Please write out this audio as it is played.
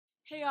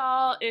Hey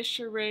y'all, it's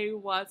SheRea.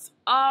 What's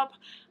up?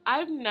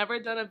 I've never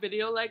done a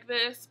video like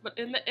this, but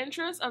in the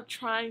interest of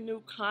trying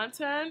new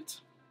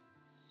content,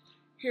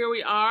 here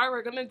we are.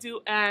 We're gonna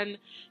do an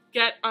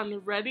get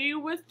unready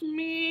with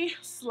me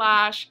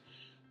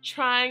 /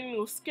 trying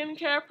new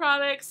skincare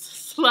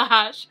products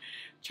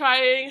 /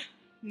 trying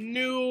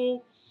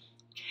new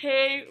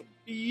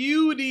K-beauty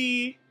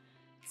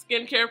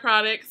skincare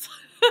products.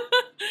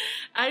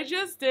 I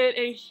just did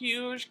a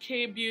huge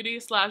K-beauty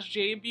 /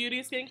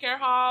 J-beauty skincare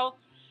haul.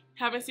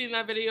 Haven't seen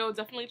that video,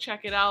 definitely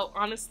check it out.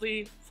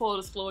 Honestly, full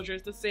disclosure,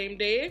 it's the same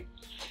day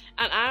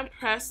and I'm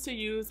pressed to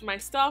use my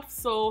stuff,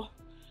 so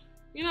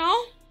you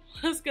know,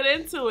 let's get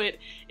into it.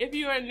 If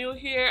you are new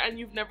here and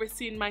you've never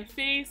seen my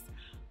face,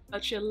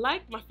 but you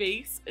like my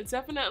face,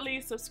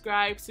 definitely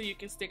subscribe so you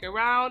can stick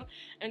around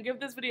and give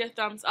this video a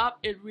thumbs up.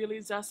 It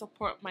really does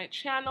support my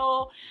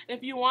channel. And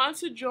if you want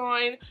to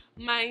join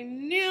my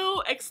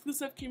new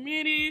exclusive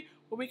community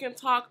where we can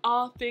talk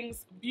all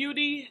things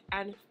beauty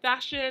and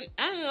fashion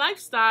and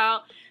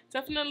lifestyle,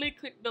 definitely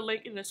click the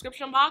link in the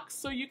description box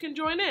so you can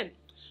join in.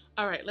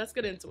 Alright, let's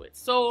get into it.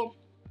 So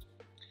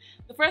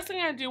the first thing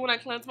I do when I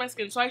cleanse my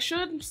skin, so I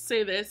should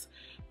say this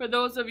for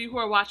those of you who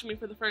are watching me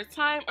for the first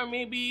time, or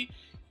maybe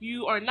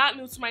you are not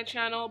new to my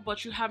channel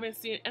but you haven't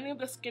seen any of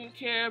the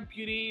skincare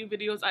beauty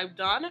videos I've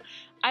done.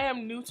 I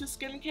am new to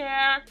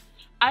skincare.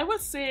 I would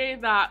say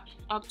that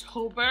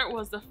October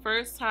was the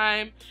first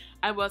time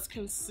I was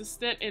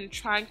consistent in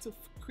trying to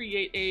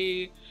create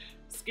a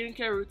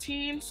skincare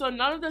routine. So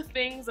none of the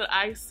things that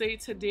I say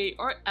today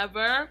or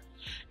ever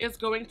is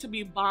going to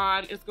be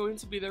bond, it's going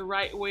to be the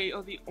right way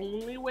or the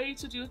only way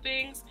to do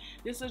things.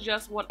 This is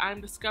just what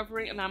I'm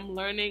discovering and I'm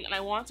learning, and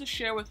I want to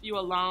share with you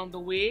along the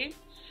way.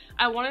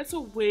 I wanted to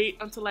wait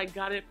until I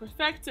got it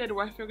perfected,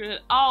 where I figured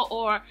it out,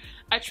 or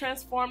I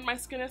transformed my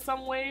skin in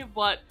some way,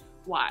 but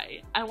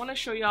why? I want to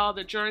show y'all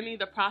the journey,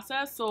 the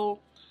process, so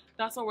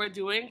that's what we're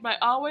doing. But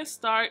I always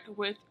start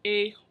with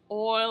a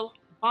oil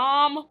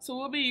balm. So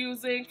we'll be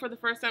using, for the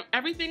first time,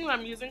 everything that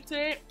I'm using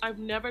today I've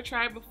never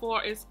tried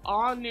before. It's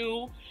all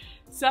new.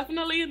 It's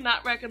definitely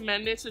not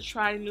recommended to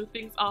try new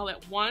things all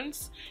at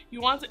once.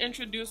 You want to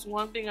introduce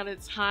one thing at a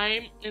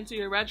time into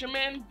your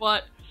regimen,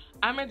 but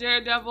I'm a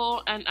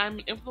daredevil and I'm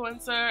an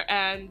influencer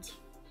and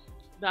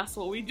that's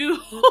what we do.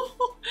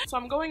 So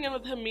I'm going in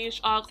with Hamish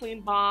All Clean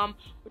Balm,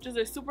 which is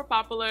a super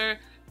popular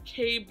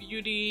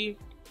K-beauty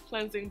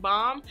cleansing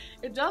balm.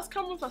 It does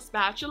come with a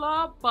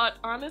spatula, but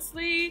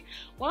honestly,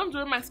 when I'm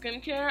doing my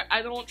skincare,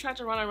 I don't try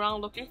to run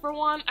around looking for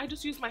one. I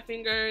just use my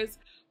fingers.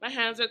 My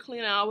hands are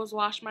clean. I always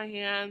wash my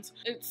hands.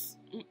 It's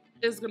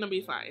gonna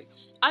be fine.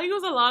 I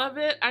use a lot of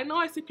it. I know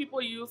I see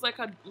people use like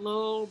a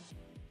little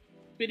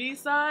bitty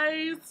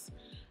size.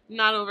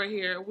 Not over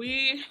here.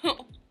 We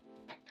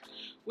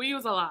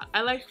use a lot.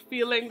 I like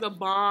feeling the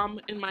balm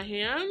in my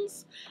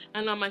hands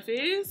and on my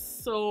face,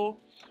 so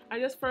I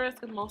just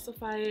first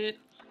emulsify it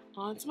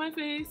onto my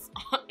face,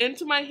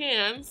 into my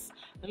hands,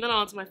 and then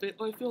onto my face.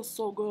 Oh, it feels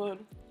so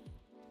good.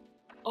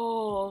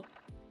 Oh,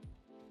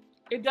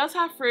 it does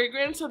have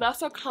fragrance, so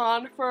that's a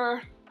con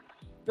for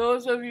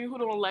those of you who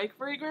don't like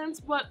fragrance,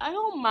 but I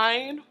don't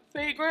mind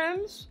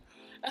fragrance,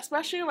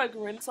 especially like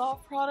rinse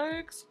off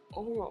products.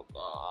 Oh my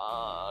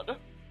god.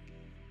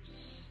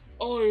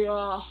 Oh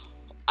yeah.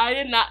 I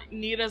did not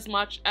need as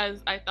much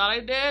as I thought I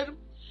did.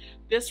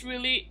 This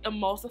really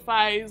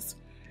emulsifies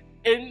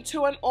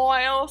into an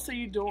oil, so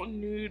you don't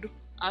need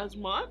as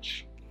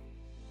much.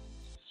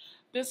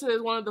 This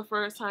is one of the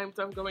first times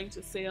I'm going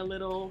to say a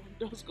little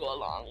does go a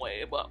long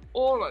way, but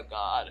oh my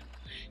god.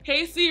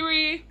 Hey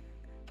Siri,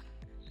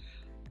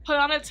 put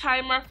on a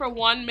timer for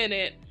 1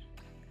 minute.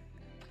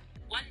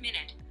 1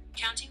 minute,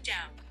 counting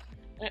down.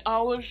 I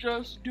always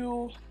just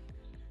do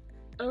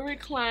a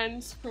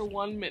cleanse for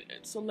 1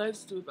 minute, so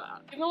let's do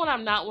that. Even when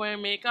I'm not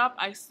wearing makeup,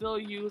 I still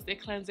use a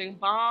cleansing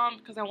balm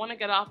because I want to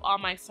get off all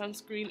my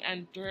sunscreen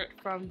and dirt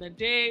from the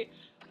day.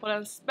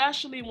 But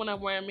especially when I'm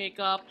wearing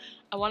makeup,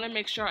 I want to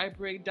make sure I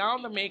break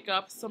down the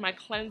makeup so my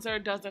cleanser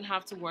doesn't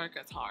have to work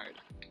as hard.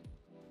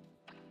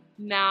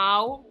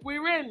 Now we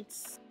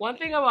rinse. One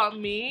thing about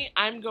me,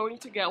 I'm going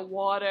to get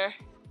water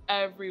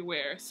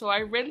everywhere. So I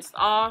rinsed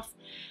off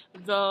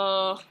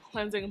the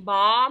cleansing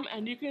balm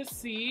and you can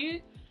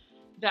see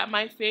that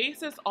my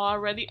face is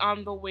already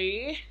on the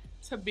way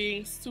to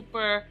being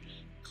super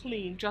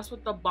clean just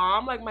with the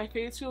balm. Like my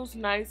face feels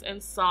nice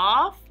and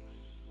soft,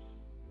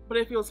 but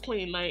it feels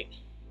clean, like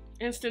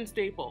instant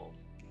staple.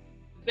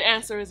 The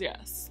answer is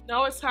yes.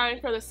 Now it's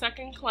time for the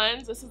second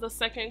cleanse. This is the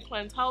second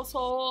cleanse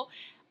household.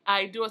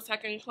 I do a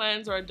second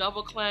cleanse or a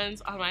double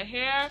cleanse on my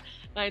hair,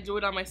 and I do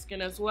it on my skin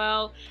as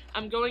well.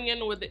 I'm going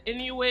in with the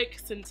Newark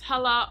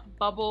Centella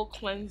Bubble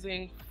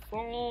Cleansing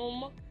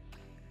Foam.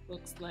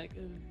 Looks like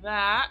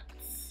that.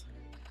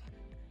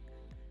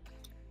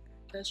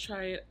 Let's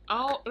try it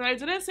out. And I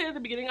didn't say at the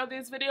beginning of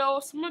this video,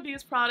 some of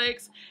these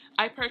products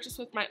I purchased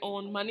with my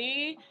own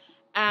money,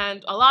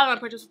 and a lot of them I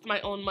purchased with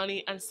my own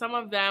money, and some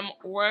of them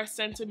were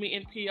sent to me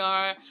in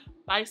PR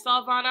by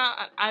STYLEVANA,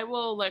 and I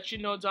will let you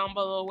know down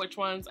below which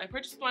ones I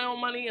purchased with my own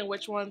money and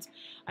which ones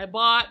I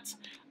bought.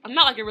 I'm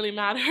not like it really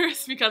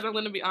matters because I'm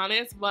going to be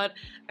honest, but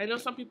I know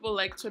some people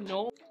like to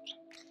know.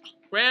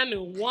 Brand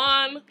new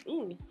one.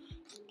 Ooh,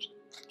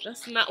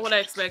 that's not what I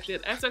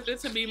expected. I expected it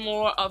to be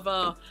more of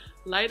a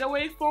lighter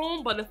weight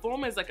foam, but the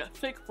foam is like a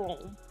thick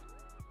foam.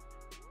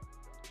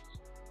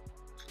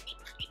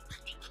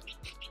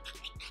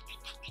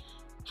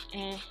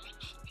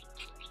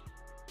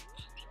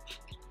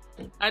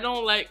 I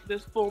don't like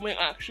this foaming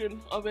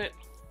action of it.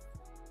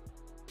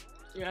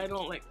 Yeah, I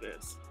don't like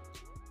this.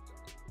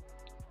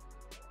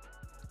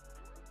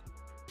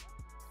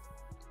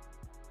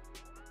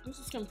 This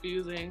is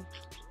confusing.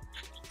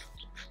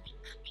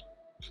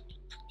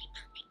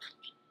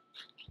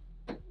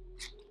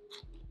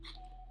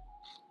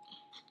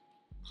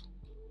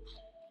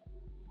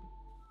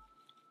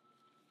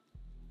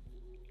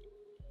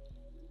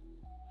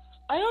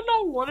 I don't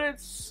know what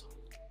it's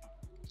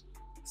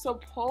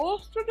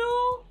supposed to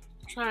do.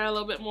 Try a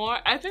little bit more.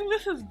 I think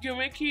this is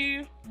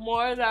gimmicky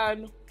more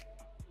than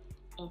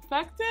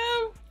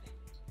effective.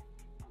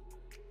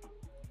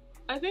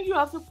 I think you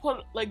have to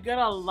get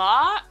a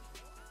lot,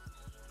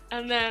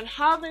 and then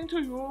having to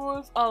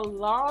use a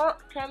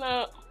lot kind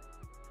of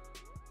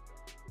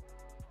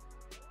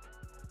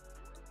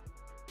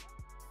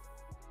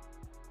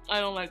I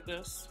don't like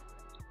this.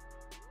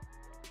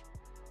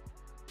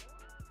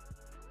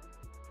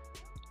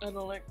 I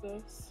don't like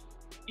this.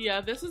 Yeah,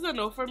 this is a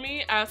no for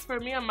me. As for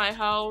me and my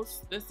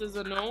house, this is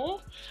a no.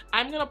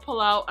 I'm gonna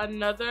pull out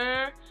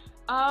another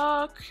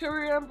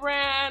Korean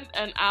brand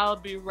and I'll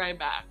be right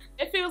back.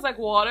 It feels like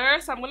water,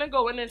 so I'm gonna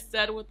go in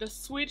instead with the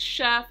Sweet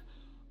Chef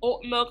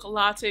Oat Milk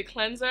Latte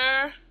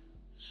Cleanser,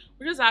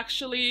 which is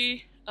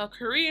actually a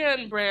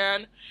Korean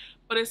brand,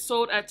 but it's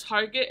sold at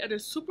Target and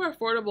it's super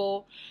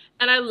affordable,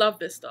 and I love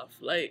this stuff.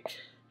 Like,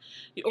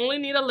 you only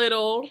need a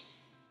little.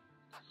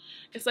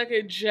 It's like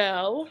a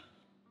gel.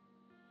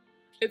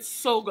 It's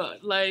so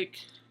good. Like,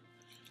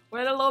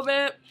 wait a little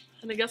bit,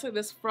 and it gets like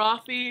this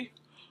frothy.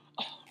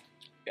 Oh,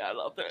 yeah, I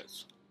love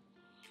this.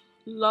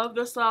 Love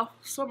this stuff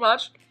so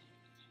much.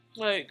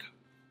 Like,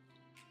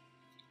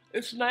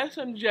 it's nice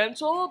and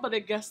gentle, but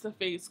it gets the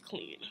face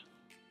clean.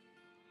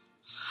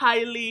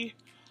 Highly,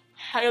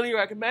 highly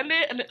recommend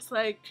it, and it's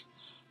like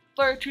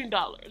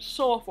 $13.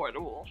 So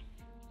affordable.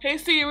 Hey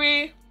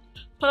Siri,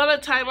 put on a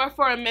timer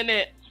for a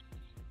minute.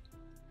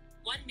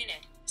 1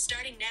 minute,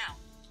 starting now.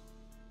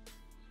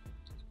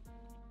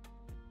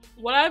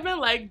 What I've been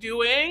like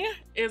doing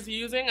is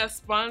using a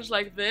sponge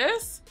like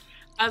this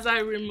as I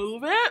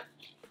remove it,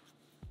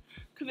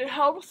 because it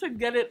helps to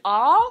get it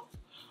off,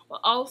 but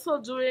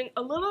also doing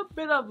a little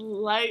bit of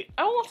light,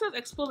 I don't want to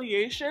say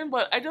exfoliation,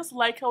 but I just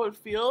like how it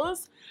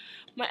feels.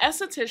 My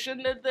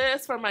esthetician did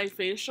this for my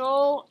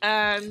facial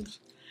and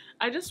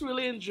I just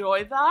really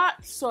enjoy that,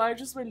 so I've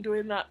just been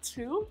doing that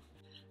too.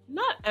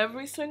 Not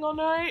every single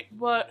night,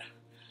 but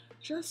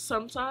just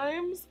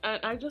sometimes,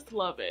 and I just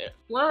love it.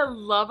 What I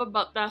love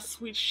about that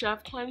Sweet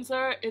Chef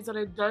cleanser is that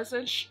it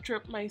doesn't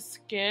strip my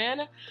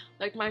skin.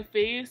 Like, my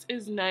face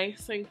is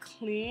nice and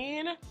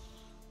clean,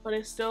 but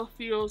it still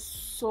feels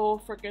so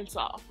freaking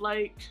soft.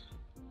 Like,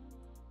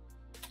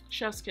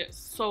 chef's kiss,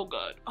 so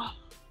good. Oh.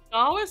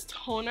 Now it's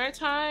toner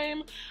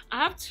time. I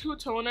have 2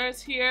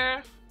 toners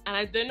here and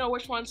I didn't know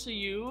which one to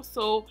use,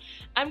 so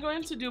I'm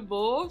going to do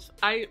both.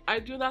 I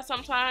do that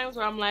sometimes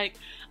where I'm like,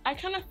 I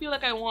kind of feel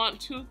like I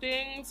want 2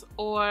 things,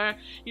 or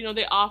you know,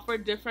 they offer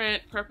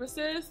different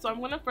purposes. So I'm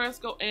going to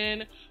first go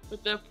in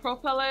with the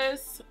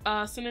Propolis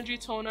Synergy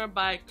Toner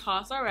by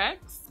COSRX.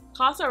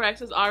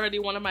 COSRX is already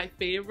one of my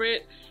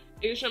favorite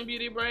Asian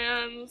beauty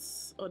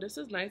brands. Oh, this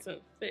is nice and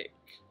thick.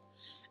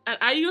 And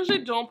I usually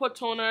don't put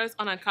toners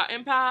on a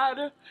cotton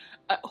pad.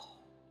 Oh,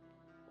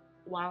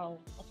 wow,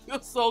 it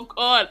feels so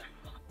good.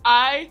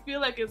 I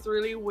feel like it's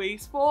really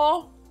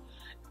wasteful.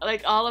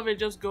 Like, all of it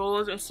just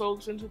goes and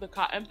soaks into the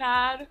cotton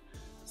pad.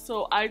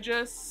 So I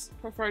just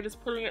prefer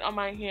just putting it on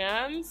my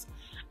hands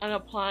and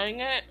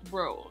applying it.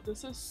 Bro,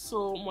 this is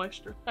so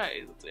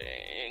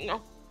moisturizing.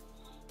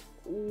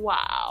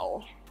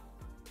 Wow.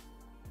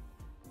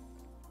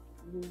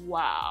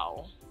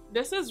 Wow.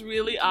 This is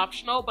really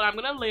optional, but I'm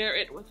gonna layer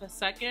it with a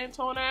second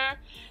toner.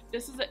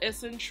 This is the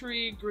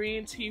Isntree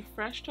Green Tea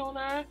Fresh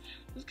Toner,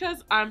 just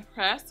because I'm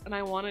pressed and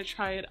I want to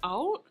try it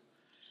out.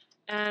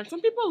 And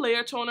some people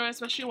layer toner,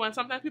 especially when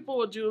sometimes people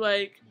will do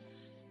like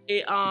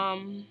a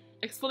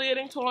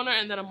exfoliating toner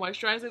and then a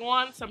moisturizing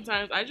one.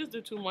 Sometimes I just do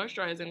 2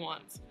 moisturizing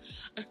ones.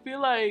 I feel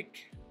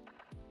like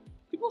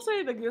people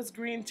say that this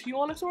green tea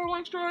one is so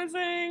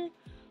moisturizing,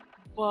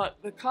 but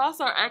the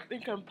COSRX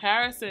in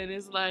comparison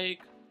is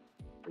like,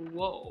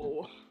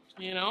 whoa,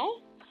 you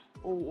know?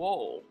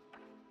 Whoa.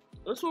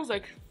 This one's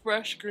like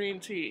fresh green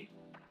tea.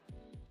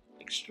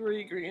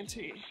 Extreme green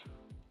tea.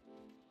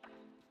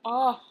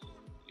 Oh,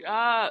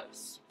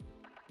 yes.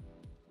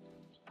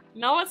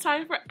 Now it's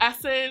time for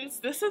essence.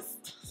 This is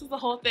the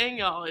whole thing,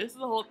 y'all. This is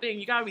the whole thing.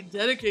 You gotta be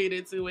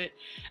dedicated to it.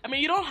 I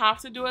mean, you don't have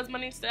to do as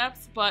many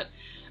steps, but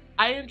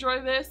I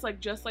enjoy this, like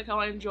just like how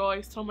I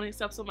enjoy so many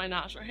steps with my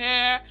natural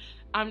hair.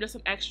 I'm just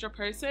an extra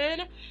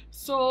person.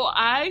 So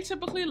I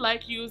typically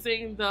like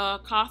using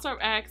the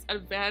CosRX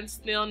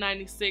Advanced Snail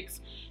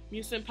 96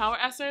 Mucin Power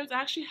Essence.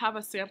 I actually have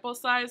a sample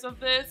size of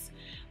this,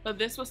 but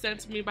this was sent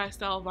to me by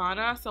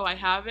STYLEVANA, so I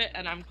have it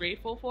and I'm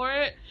grateful for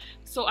it.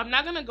 So I'm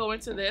not gonna go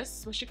into this,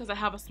 especially because I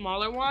have a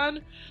smaller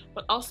one,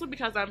 but also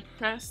because I'm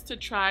pressed to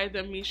try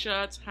the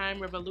Misha Time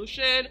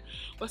Revolution,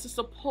 which is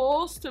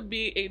supposed to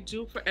be a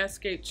dupe for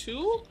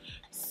SK2.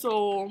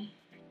 So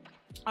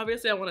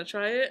obviously I want to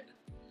try it.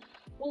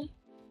 Well,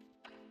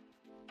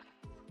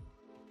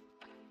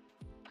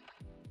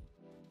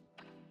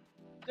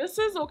 this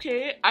is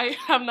okay. I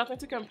have nothing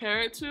to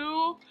compare it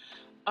to.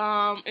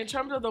 In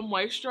terms of the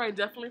moisture, I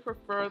definitely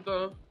prefer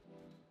the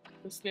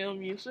Snail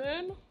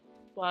Mucin,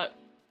 but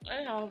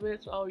I have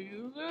it, so I'll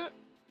use it.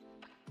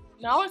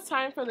 Now it's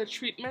time for the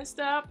treatment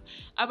step.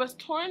 I was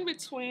torn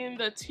between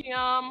the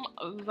TM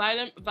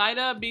Vita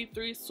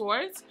B3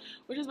 Sorts,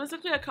 which is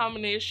basically a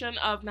combination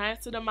of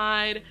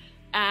niacinamide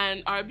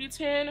and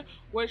arbutin,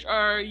 which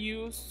are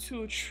used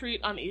to treat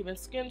uneven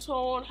skin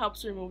tone,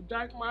 helps remove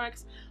dark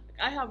marks.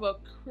 I have a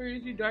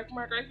crazy dark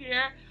mark right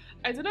here.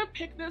 I didn't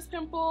pick this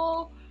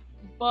pimple,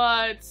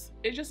 but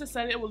it just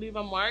decided it will leave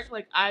a mark.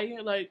 Like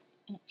I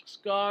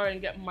scar and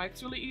get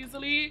marks really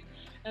easily,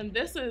 and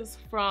this is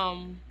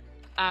from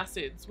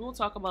acids. We'll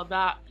talk about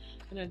that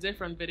in a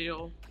different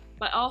video.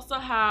 But I also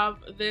have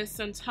this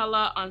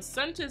Centella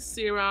Unscented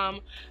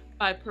Serum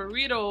by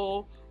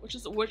Perito,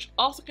 which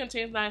also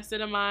contains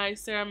niacinamide,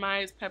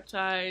 ceramides,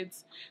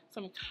 peptides.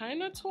 So I'm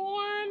kind of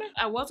torn.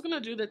 I was gonna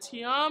do the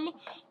TM,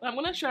 but I'm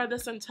gonna try the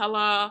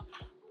Centella,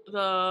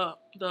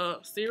 the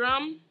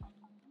serum.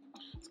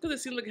 It's because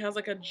it seems like it has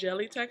like a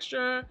jelly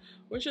texture,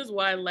 which is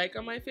what I like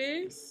on my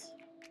face.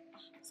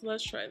 So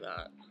let's try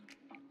that.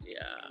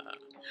 Yeah.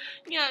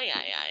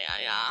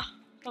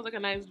 Has like a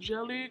nice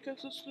jelly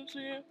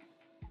consistency.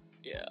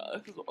 Yeah,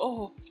 this is,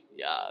 oh,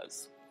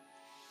 yes.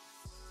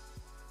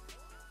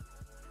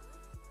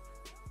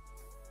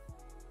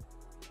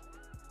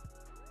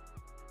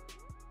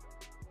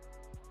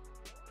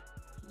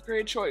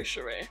 Great choice,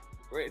 SheRea.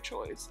 Great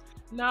choice.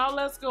 Now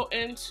let's go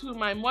into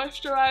my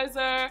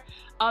moisturizer.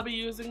 I'll be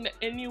using the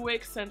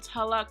Newark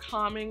Centella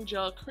Calming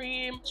Gel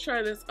Cream. Let's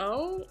try this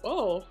out.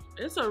 Oh,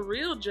 it's a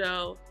real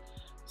gel.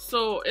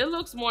 So it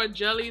looks more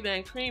jelly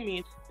than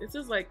creamy. This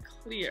is like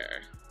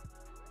clear.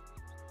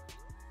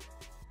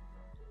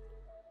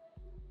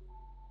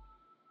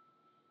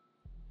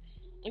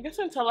 I guess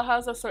Centella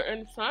has a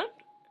certain scent.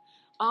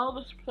 All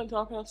the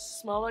Centella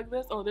smell like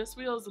this. Oh, this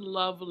feels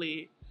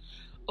lovely.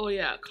 Oh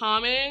yeah,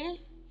 calming.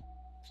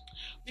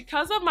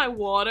 Because of my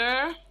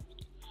water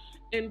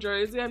in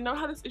Jersey, I've never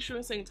had this issue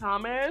in St.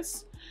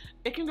 Thomas.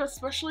 It can,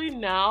 especially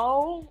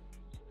now,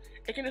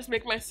 it can just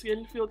make my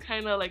skin feel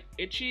kind of like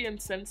itchy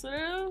and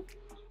sensitive.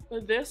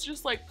 But this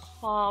just like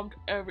calmed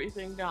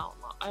everything down.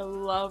 I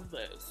love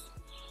this.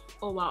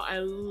 Oh wow, I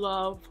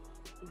love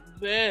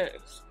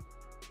this.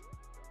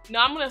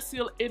 Now I'm gonna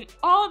seal in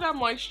all that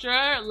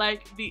moisture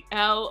like the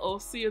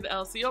LOC or the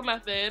LCO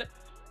method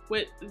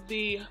with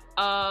the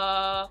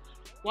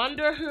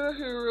Wonder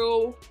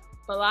Huru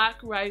Black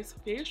Rice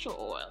Facial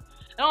Oil.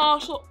 I don't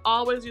also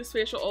always use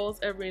facial oils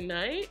every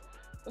night,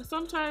 but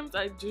sometimes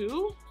I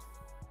do.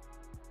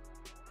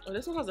 Oh,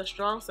 this one has a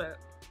strong scent.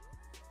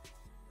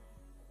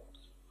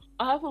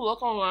 I have to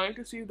look online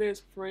to see if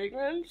there's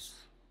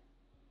fragrance,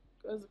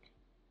 because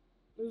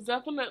there's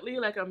definitely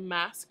like a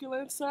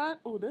masculine scent.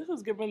 Oh, this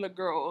is giving the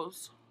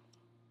girls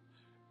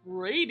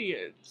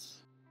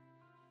radiance.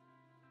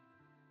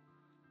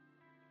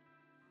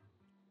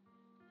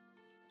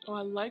 Oh,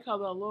 I like how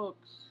that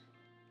looks.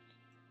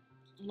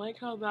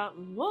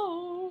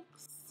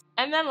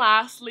 And then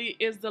lastly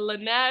is the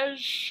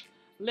Laneige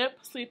Lip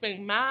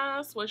Sleeping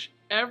Mask, which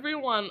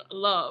everyone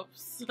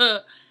loves.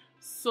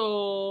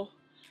 So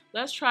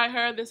let's try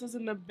her. This is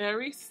in the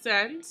berry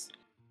scent.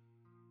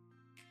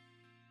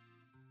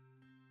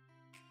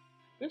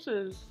 This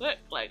is thick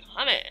like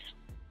honey.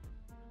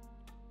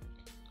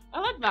 I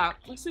like that.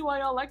 Let's see why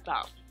y'all like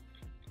that.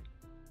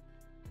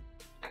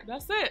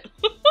 That's it.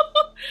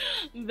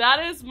 That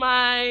is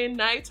my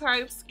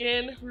nighttime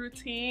skin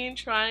routine,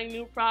 trying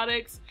new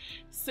products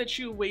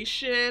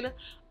situation.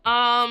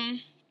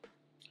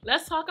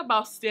 Let's talk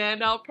about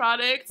standout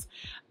products.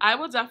 I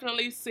would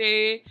definitely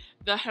say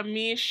the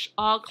Hamish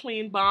All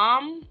Clean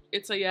Balm.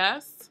 It's a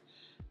yes.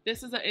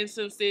 This is an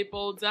instant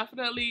staple.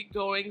 Definitely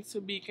going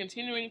to be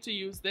continuing to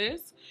use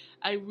this.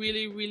 I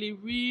really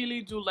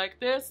do like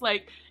this.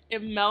 Like,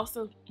 it melts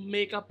the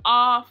makeup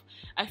off.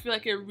 I feel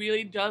like it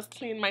really does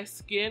clean my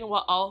skin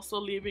while also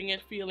leaving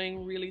it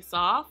feeling really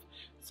soft.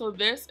 So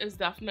this is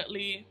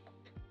definitely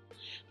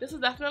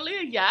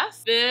a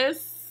yes.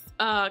 This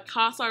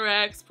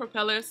CosRX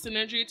Propeller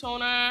Synergy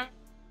Toner,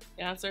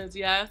 the answer is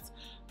yes.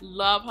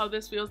 Love how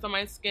this feels on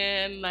my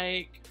skin.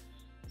 Like,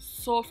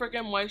 so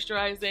freaking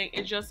moisturizing.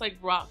 It just like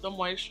brought the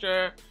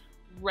moisture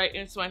right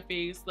into my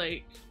face,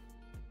 like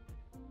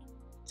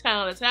 10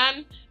 out of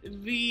 10.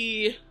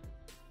 The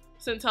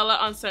Centella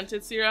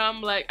Unscented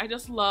Serum, like I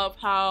just love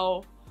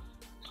how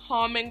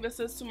calming this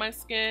is to my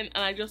skin,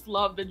 and I just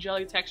love the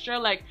jelly texture.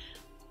 Like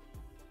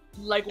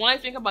when I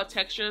think about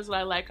textures that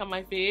I like on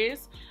my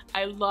face,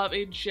 I love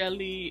a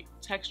jelly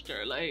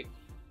texture. Like,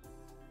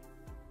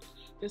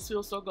 this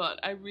feels so good.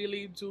 I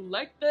really do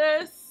like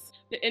this.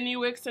 The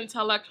Inuit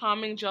Centella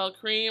Calming Gel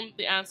Cream,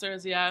 the answer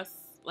is yes.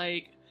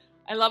 Like,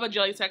 I love a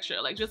jelly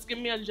texture. Like, just give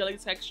me a jelly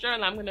texture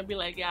and I'm gonna be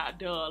like, yeah,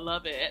 duh,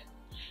 love it.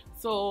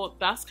 So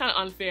that's kind of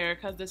unfair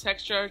because the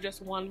texture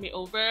just won me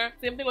over.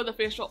 Same thing with the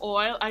facial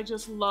oil. I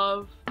just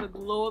love the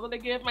glow that I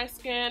give my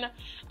skin.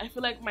 I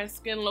feel like my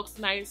skin looks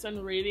nice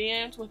and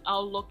radiant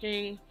without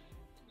looking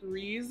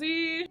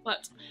greasy.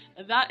 But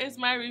that is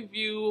my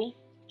review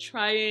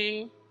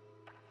trying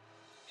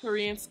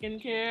Korean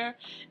skincare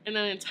in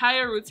an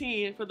entire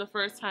routine for the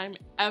first time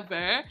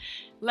ever.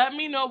 Let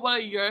me know what are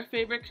your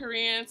favorite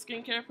Korean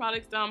skincare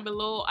products down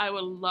below. I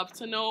would love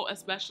to know,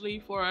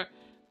 especially for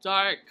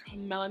dark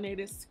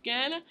melanated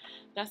skin.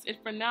 That's it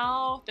for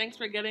now. Thanks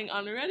for getting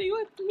unready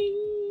with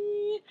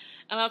me,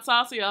 and I'll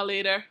talk to y'all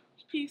later.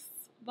 Peace.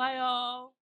 Bye y'all.